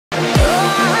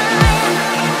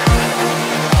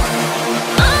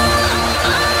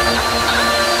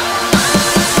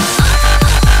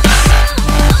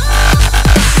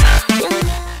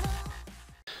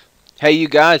Hey you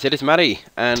guys, it is Matty,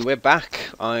 and we're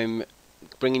back. I'm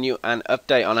bringing you an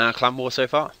update on our clan war so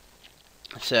far.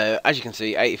 So, as you can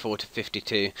see, 84 to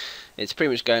 52. It's pretty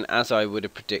much going as I would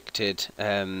have predicted.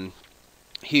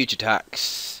 Huge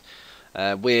attacks.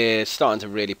 We're starting to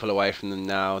really pull away from them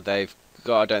now.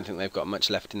 I don't think they've got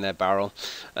much left in their barrel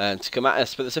to come at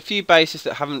us. But there's a few bases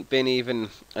that haven't been even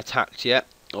attacked yet,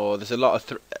 or there's a lot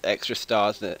of extra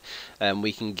stars that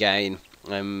we can gain.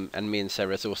 And me and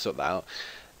Sarah's will sort that out.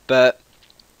 But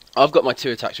I've got my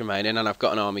 2 attacks remaining, and I've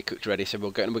got an army cooked ready, so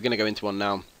we're going to go into one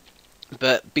now.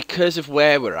 But because of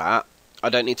where we're at, I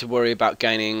don't need to worry about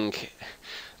going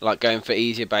for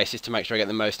easier bases to make sure I get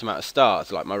the most amount of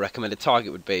stars, like my recommended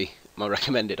target would be. My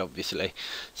recommended, obviously.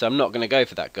 So I'm not going to go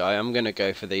for that guy. I'm going to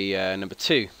go for the number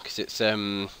 2, because it's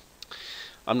I'm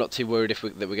not too worried that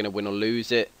we're going to win or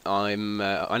lose it. I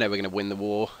know we're going to win the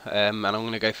war, and I'm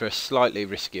going to go for a slightly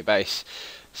riskier base.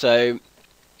 So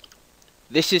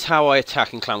this is how I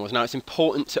attack in Clan Wars. Now, it's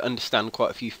important to understand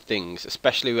quite a few things,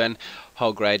 especially when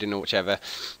hog raiding or whichever.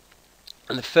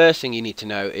 And the first thing you need to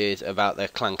know is about their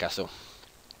clan castle.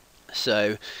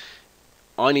 So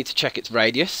I need to check its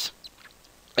radius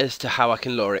as to how I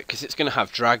can lure it, because it's going to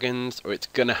have dragons or it's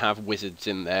going to have wizards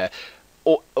in there,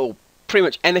 or pretty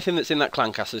much anything that's in that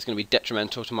clan castle is going to be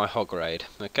detrimental to my hog raid.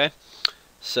 Okay,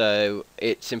 so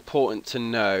it's important to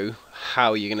know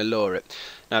how you're going to lure it.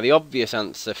 Now, the obvious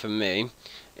answer for me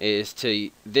is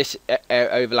to this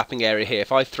overlapping area here.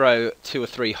 If I throw 2 or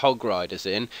 3 hog riders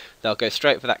in, they'll go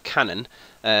straight for that cannon,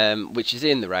 which is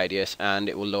in the radius, and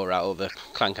it will lure out all the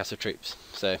clan castle troops.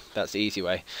 So that's the easy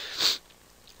way.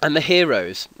 And the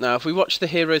heroes. Now, if we watch the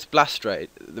heroes blast rate,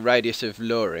 the radius of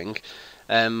luring,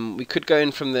 we could go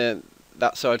in from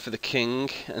that side for the king,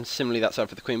 and similarly that side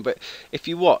for the queen. But if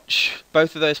you watch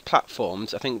both of those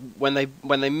platforms, I think when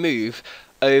they move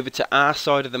over to our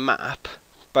side of the map,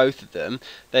 both of them,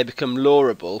 they become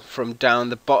lureable from down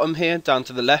the bottom here, down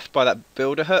to the left by that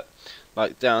builder hut,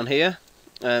 like down here.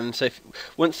 So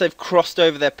once they've crossed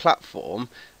over their platform,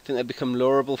 I think they become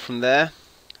lureable from there.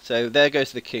 So there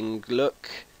goes the king. Look,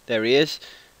 there he is,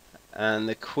 and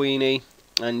the queenie.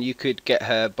 And you could get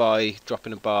her by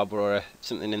dropping a barb or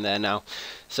something in there now.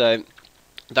 So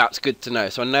that's good to know.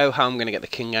 So I know how I'm going to get the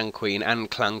king and queen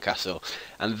and clan castle,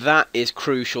 and that is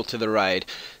crucial to the raid.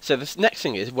 So this next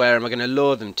thing is, where am I going to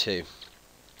lure them to?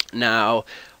 Now,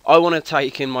 I want to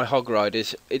take in my hog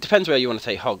riders. It depends where you want to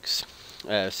take hogs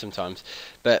sometimes,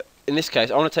 but in this case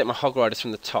I want to take my hog riders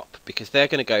from the top, because they're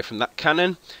going to go from that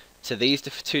cannon to these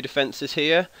 2 defences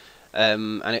here,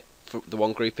 and the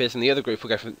one group is, and the other group will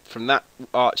go from that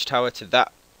arch tower to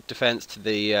that defence to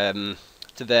the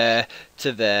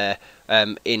to there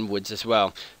inwards as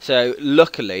well. So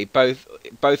luckily both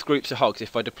groups of hogs,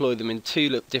 if I deploy them in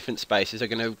 2 different spaces, are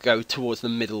going to go towards the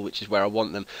middle, which is where I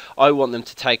want them. I want them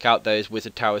to take out those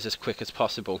wizard towers as quick as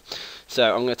possible.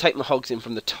 So I'm going to take my hogs in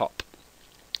from the top.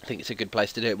 I think it's a good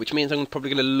place to do it, which means I'm probably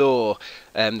going to lure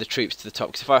the troops to the top,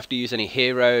 because if I have to use any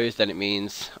heroes, then it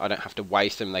means I don't have to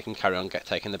waste them. They can carry on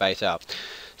taking the base out.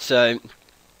 So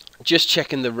just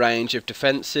checking the range of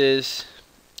defences,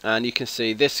 and you can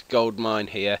see this gold mine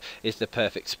here is the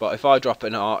perfect spot. If I drop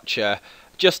an archer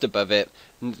just above it,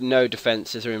 no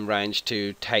defences are in range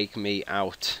to take me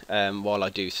out while I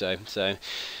do so. So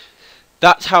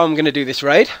that's how I'm going to do this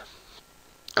raid.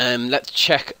 Let's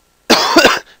check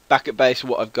back at base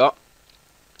what I've got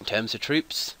in terms of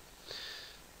troops.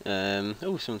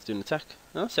 Oh, someone's doing an attack.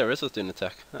 Oh, Sarah's doing an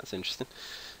attack. That's interesting.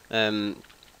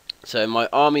 So my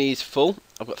army is full.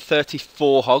 I've got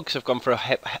 34 hogs. I've gone for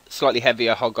a slightly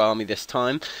heavier hog army this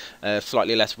time.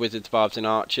 Slightly less wizards, barbs and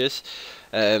archers.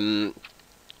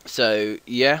 So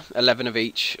yeah, 11 of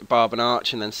each barb and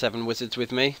arch, and then 7 wizards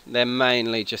with me. They're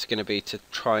mainly just going to be to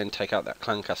try and take out that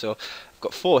clan castle. I've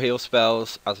got 4 heal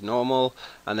spells as normal,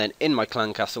 and then in my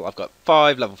clan castle I've got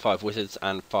 5 level 5 wizards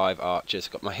and 5 archers.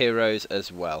 I've got my heroes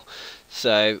as well.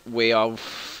 So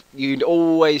you'd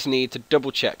always need to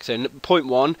double check. So point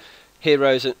 1,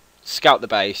 heroes, scout the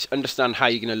base, understand how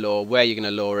you're going to lure, where you're going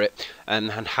to lure it,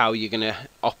 and how you're going to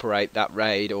operate that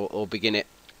raid or begin it,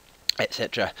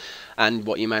 etc., and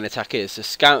what your main attack is. So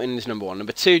scouting is number 1.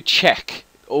 Number 2, check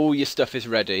all your stuff is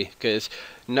ready, because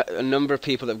a number of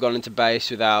people that have gone into base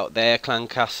without their clan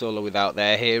castle or without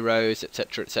their heroes,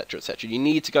 etc., etc., etc. You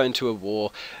need to go into a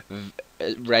war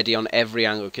ready on every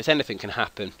angle, because anything can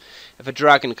happen. If a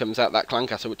dragon comes out that clan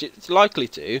castle, which it's likely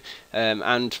to,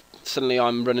 and suddenly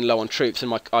I'm running low on troops,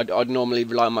 and I'd normally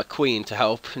rely on my queen to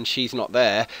help, and she's not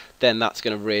there, then that's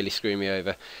going to really screw me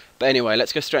over. But anyway,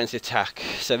 let's go straight into the attack.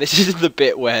 So this is the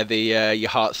bit where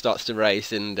your heart starts to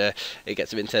race and it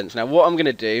gets a bit intense. Now what I'm going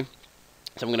to do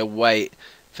is I'm going to wait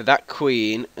for that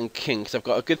queen and king, because I've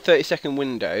got a good 30-second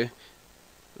window.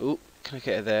 Oh, can I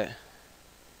get her there?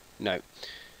 No.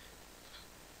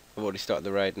 I've already started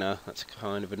the raid now. That's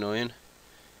kind of annoying.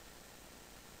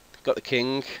 Got the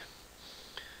king.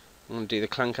 I'm going to do the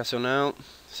clan castle now.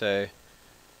 So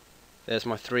there's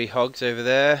my 3 hogs over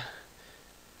there.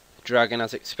 Dragon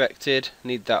as expected.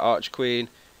 Need that arch queen.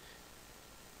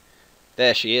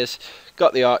 There she is.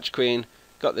 Got the arch queen.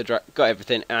 Got the got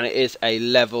everything, and it is a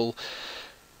level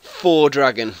 4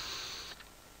 dragon.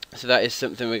 So that is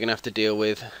something we're going to have to deal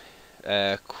with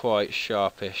quite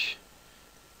sharpish.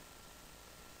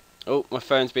 Oh, my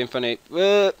phone's being funny.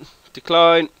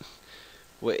 Decline.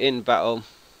 We're in battle.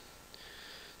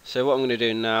 So what I'm going to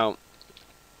do now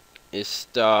is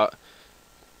start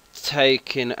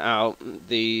taking out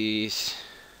these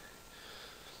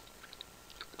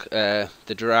the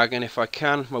dragon if I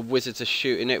can. My wizards are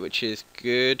shooting it, which is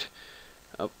good.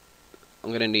 I'm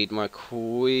going to need my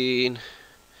queen,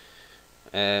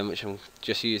 which I'm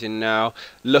just using now.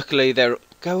 Luckily they're...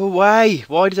 Go away!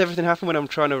 Why does everything happen when I'm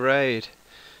trying to raid?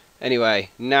 Anyway,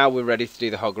 now we're ready to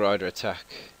do the hog rider attack.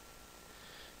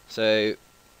 So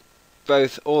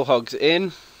all hogs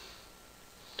in.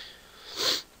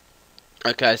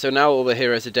 Okay, so now all the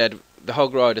heroes are dead. The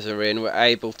hog riders are in. We're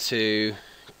able to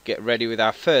get ready with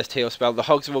our first heal spell. The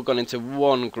hogs have all gone into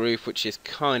one group, which is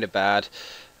kind of bad,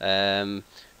 but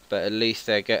at least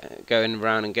they're going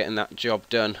around and getting that job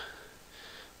done.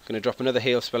 I'm going to drop another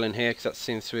heal spell in here because that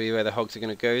seems to be where the hogs are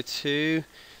going to go to.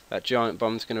 That giant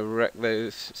bomb's going to wreck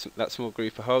that small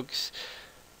group of hogs.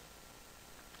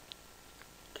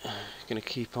 Going to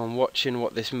keep on watching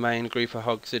what this main group of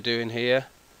hogs are doing here.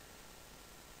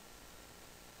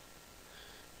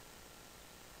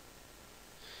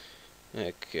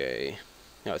 Okay,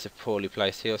 that was a poorly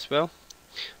placed heal spell,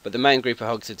 but the main group of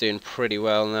hogs are doing pretty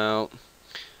well now,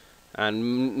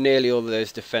 and nearly all of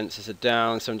those defences are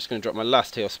down, so I'm just going to drop my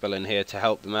last heal spell in here to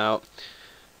help them out.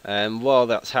 While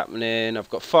that's happening, I've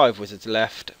got 5 wizards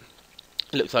left.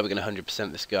 It looks like we're going to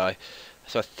 100% this guy,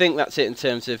 so I think that's it in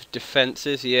terms of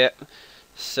defences. Yep.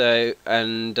 So,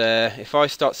 and if I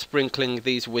start sprinkling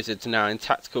these wizards now in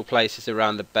tactical places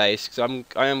around the base, because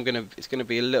it's going to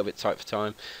be a little bit tight for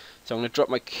time. So I'm going to drop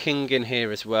my king in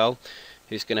here as well,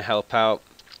 who's going to help out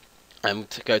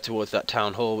to go towards that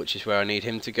town hall, which is where I need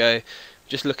him to go.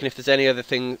 Just looking if there's any other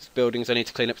buildings I need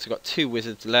to clean up. So I've got 2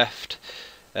 wizards left,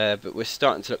 but we're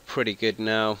starting to look pretty good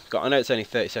now. I know it's only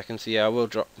 30 seconds, so yeah, I will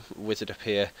drop a wizard up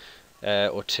here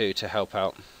or 2 to help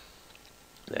out.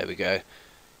 There we go.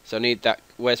 So I need that.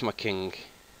 Where's my king?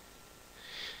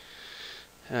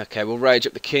 Okay, we'll rage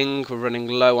up the king. We're running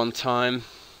low on time.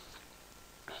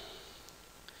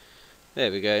 There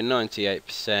we go,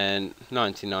 98%,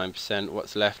 99%,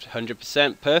 what's left?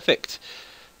 100%, perfect.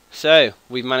 So,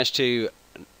 we've managed to,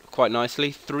 quite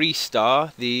nicely,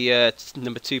 3-star the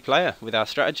number 2 player with our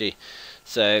strategy.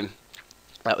 So,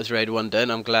 that was raid 1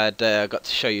 done. I'm glad I got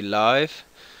to show you live.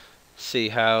 See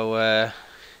how...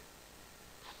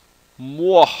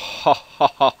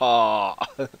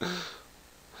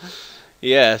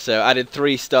 Yeah, so added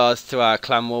 3 stars to our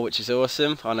clan war, which is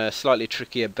awesome, on a slightly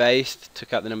trickier base.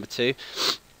 Took out the number 2.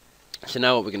 So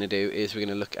now what we're going to do is we're going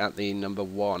to look at the number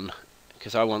 1,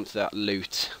 because I want that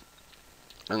loot.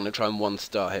 I'm going to try and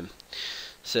 1-star him.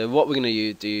 So what we're going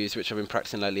to use, which I've been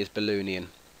practicing lately, is Balloonian.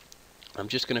 I'm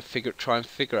just going to try and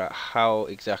figure out how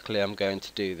exactly I'm going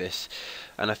to do this.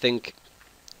 And I think,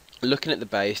 looking at the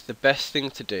base, the best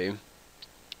thing to do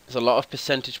is a lot of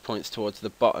percentage points towards the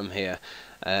bottom here.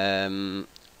 In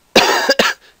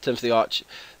terms of the arch,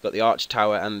 got the arch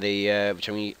tower and the air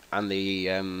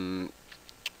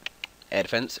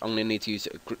defense. I'm going to need to use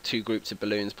 2 groups of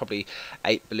balloons, probably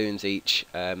 8 balloons each,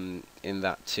 in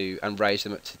that and raise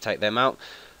them up to take them out.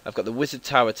 I've got the wizard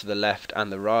tower to the left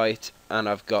and the right, and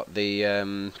I've got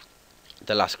the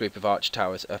last group of arch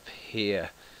towers up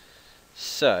here.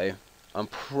 So I'm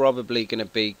probably going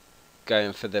to be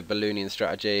going for the Balloonian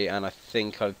strategy, and I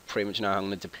think I pretty much know how I'm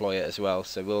going to deploy it as well.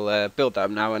 So we'll build that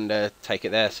up now and take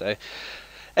it there. So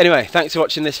anyway, thanks for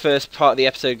watching this first part of the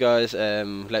episode, guys.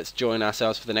 Let's join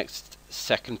ourselves for the next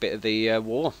second bit of the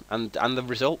war and the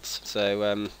results.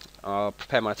 So I'll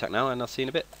prepare my attack now, and I'll see you in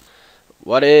a bit.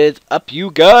 What is up, you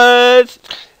guys?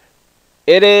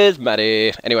 It is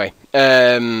Maddie. Anyway,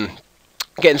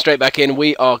 getting straight back in,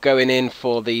 we are going in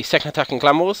for the second attack in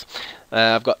Clan Wars.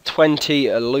 I've got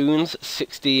 20 loons,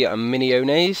 60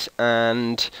 miniones,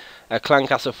 and a clan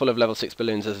castle full of level 6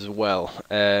 balloons as well,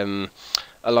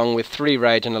 along with 3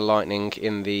 rage and a lightning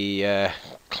in the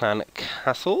clan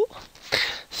castle.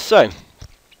 So,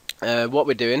 what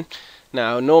we're doing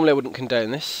now, normally I wouldn't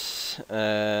condone this,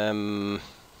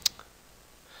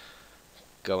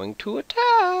 going to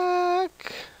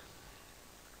attack.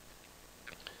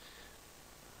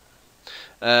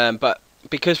 But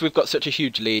because we've got such a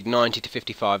huge lead, 90 to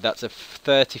 55, that's a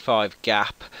 35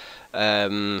 gap.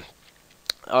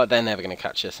 Oh, they're never going to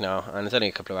catch us now, and there's only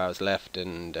a couple of hours left,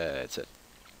 and it's a...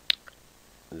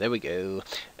 There we go.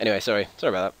 Anyway, sorry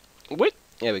about that. Wait,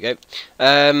 there we go.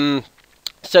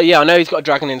 So yeah, I know he's got a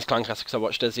dragon in his clan castle because I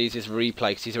watched Aziz's replay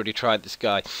because he's already tried this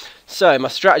guy. So my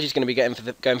strategy is going to be going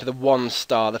for the 1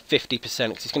 star, the 50%,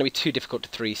 because it's going to be too difficult to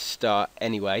 3-star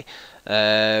anyway.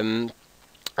 And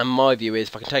my view is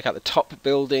if I can take out the top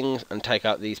buildings and take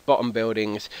out these bottom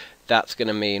buildings, that's going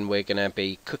to mean we're going to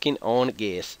be cooking on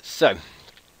gas. So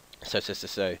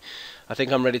I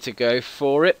think I'm ready to go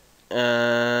for it,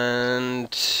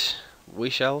 and we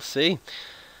shall see.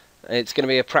 It's going to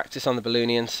be a practice on the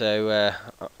Balloonian, so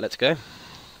let's go.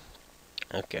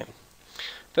 Okay.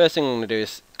 First thing I'm going to do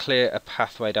is clear a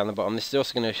pathway down the bottom. This is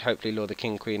also going to hopefully lure the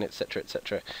king, queen, etc,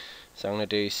 etc. So I'm going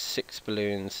to do 6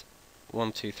 balloons.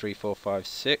 1, 2, 3, 4, 5,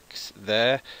 6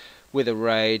 there, with a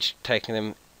rage, taking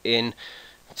them in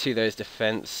to those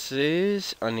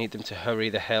defences. I need them to hurry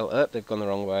the hell up. They've gone the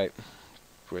wrong way.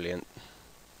 Brilliant.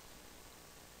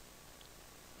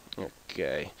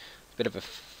 Okay. Bit of a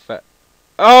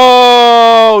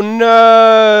oh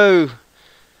no!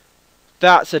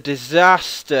 That's a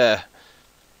disaster.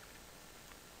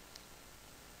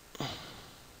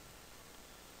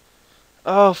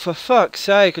 Oh, for fuck's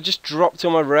sake, I just dropped all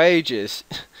my rages.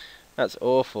 That's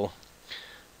awful.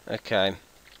 Okay.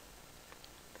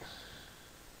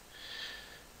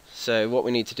 So what we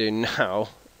need to do now,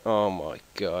 oh my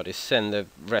god, is send the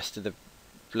rest of the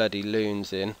bloody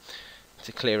loons in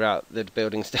to clear out the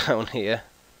buildings down here.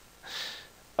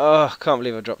 Oh, I can't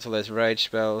believe I dropped all those rage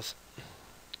spells.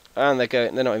 And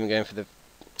they're not even going for the...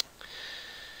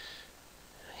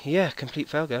 Yeah, complete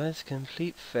fail, guys.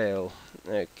 Complete fail.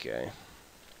 Okay.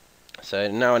 So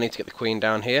now I need to get the queen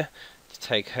down here to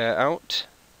take her out.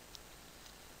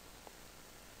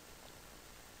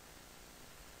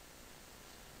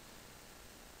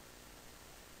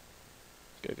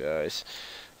 Good, guys.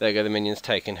 There go the minions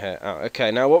taking her out. Okay,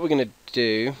 now what we're going to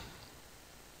do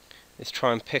is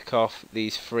try and pick off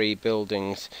these 3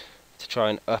 buildings to try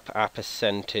and up our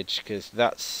percentage, because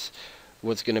that's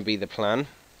what's going to be the plan.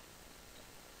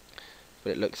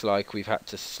 But it looks like we've had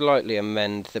to slightly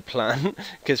amend the plan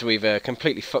because we've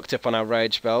completely fucked up on our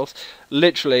rage spells.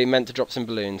 Literally meant to drop some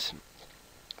balloons.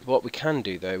 What we can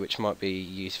do though, which might be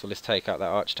useful, is take out that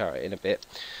arch tower in a bit.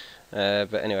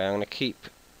 But anyway, I'm going to keep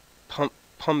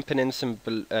pumping in some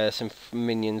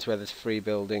minions where there's 3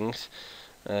 buildings.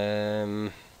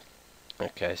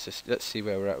 Okay, so let's see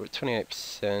where we're at. We're at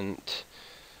 28%.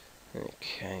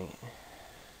 Okay.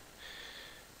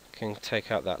 Can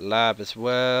take out that lab as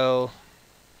well.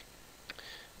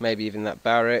 Maybe even that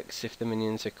barracks if the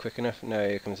minions are quick enough. No,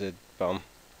 here comes a bomb.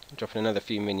 Dropping another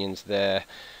few minions there.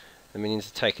 The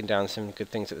minions are taking down some good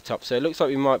things at the top. So it looks like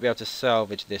we might be able to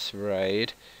salvage this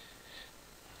raid.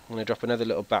 I'm going to drop another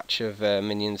little batch of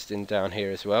minions in down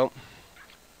here as well.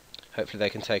 Hopefully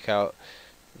they can take out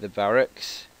the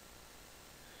barracks.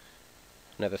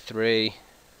 Another 3.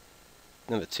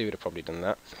 Another 2 would have probably done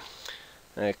that.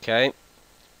 Okay.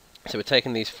 So we're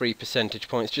taking these 3 percentage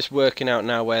points, just working out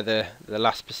now where the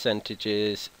last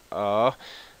percentages are.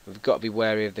 We've got to be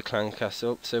wary of the clan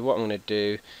castle. So what I'm going to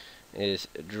do is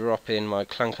drop in my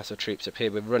clan castle troops up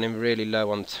here. We're running really low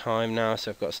on time now,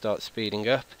 so I've got to start speeding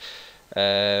up. What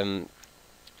I'm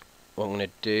going to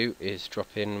do is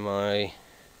drop in my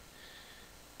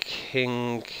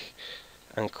king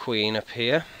and queen up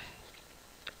here.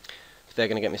 They're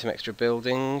going to get me some extra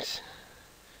buildings.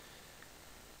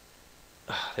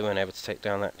 They weren't able to take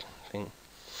down that thing.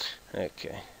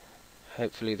 Okay.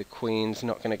 Hopefully the queen's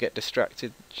not going to get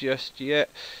distracted just yet.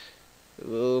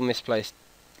 Oh, misplaced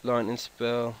lightning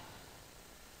spell.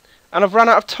 And I've run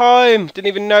out of time! Didn't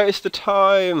even notice the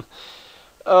time!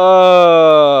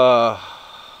 Oh.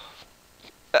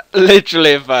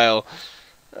 Literally a fail.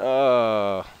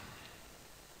 Oh.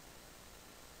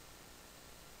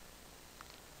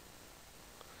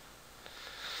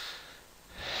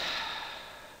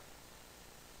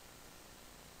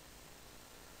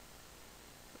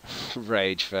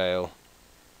 Rage fail.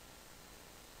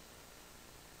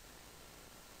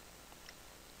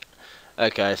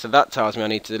 Okay, so that tells me I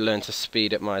need to learn to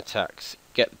speed up my attacks,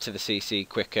 get to the CC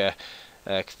quicker,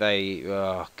 because they...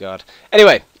 oh god.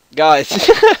 Anyway, guys,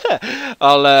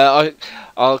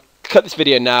 I'll cut this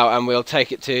video now and we'll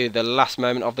take it to the last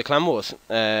moment of the Clan Wars,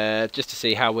 just to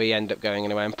see how we end up going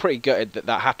anyway. I'm pretty gutted that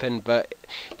that happened, but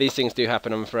these things do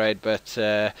happen, I'm afraid. But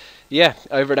yeah,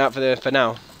 over and out for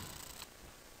now.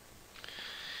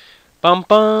 Bum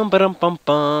bum ba bum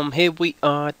bum. Here we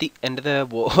are at the end of the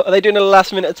war. Are they doing a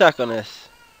last minute attack on us?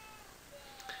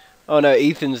 Oh no,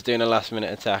 Ethan's doing a last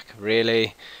minute attack.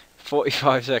 Really?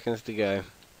 45 seconds to go.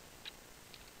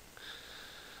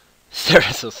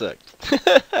 Cyril sucked.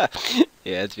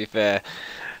 Yeah, to be fair.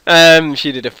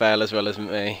 She did a fail as well as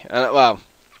me. Well,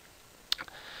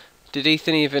 did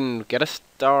Ethan even get a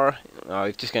star? Oh,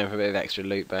 he's just going for a bit of extra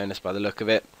loot bonus by the look of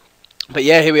it. But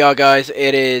yeah, here we are, guys.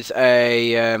 It is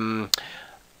a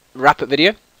wrap-up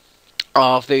video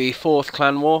of the 4th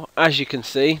clan war. As you can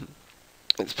see,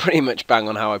 it's pretty much bang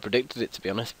on how I predicted it, to be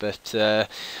honest. But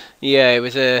yeah, it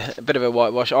was a bit of a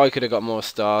whitewash. I could have got more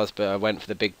stars, but I went for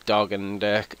the big dog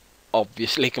and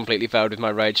obviously completely failed with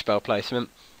my rage spell placement.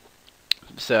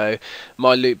 So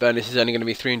my loot bonus is only going to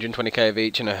be 320k of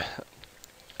each and a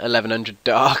 1100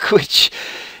 dark, which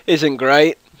isn't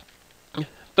great.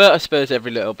 But I suppose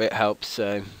every little bit helps.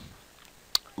 So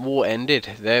war ended.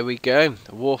 There we go.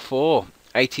 War 4.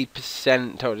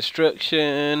 80% total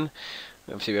destruction.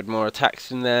 Obviously we had more attacks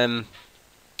than them,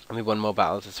 and we won more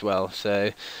battles as well.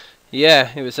 So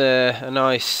yeah, it was a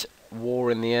nice war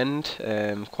in the end.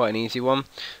 Quite an easy one.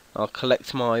 I'll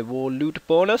collect my war loot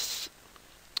bonus.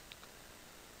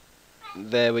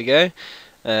 There we go.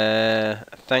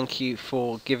 Thank you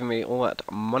for giving me all that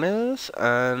monies,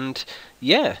 and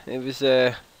yeah, it was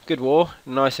a good war,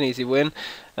 nice and easy win.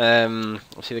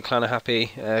 Obviously the clan are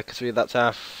happy because that's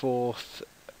our 4th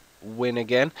win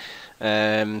again.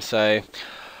 So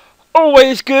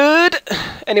always good.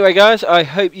 Anyway, guys, I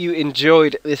hope you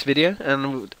enjoyed this video,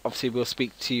 and obviously we'll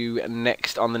speak to you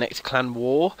next on the next clan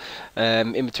war.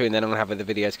 In between then, I'm gonna have other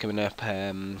videos coming up,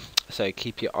 so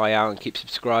keep your eye out and keep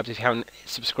subscribed. If you haven't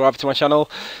subscribed to my channel,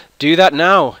 do that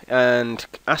now, and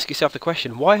ask yourself the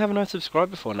question, why haven't I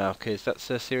subscribed before now? Because that's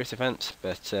a serious offence.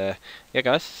 But yeah,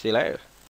 guys, see you later.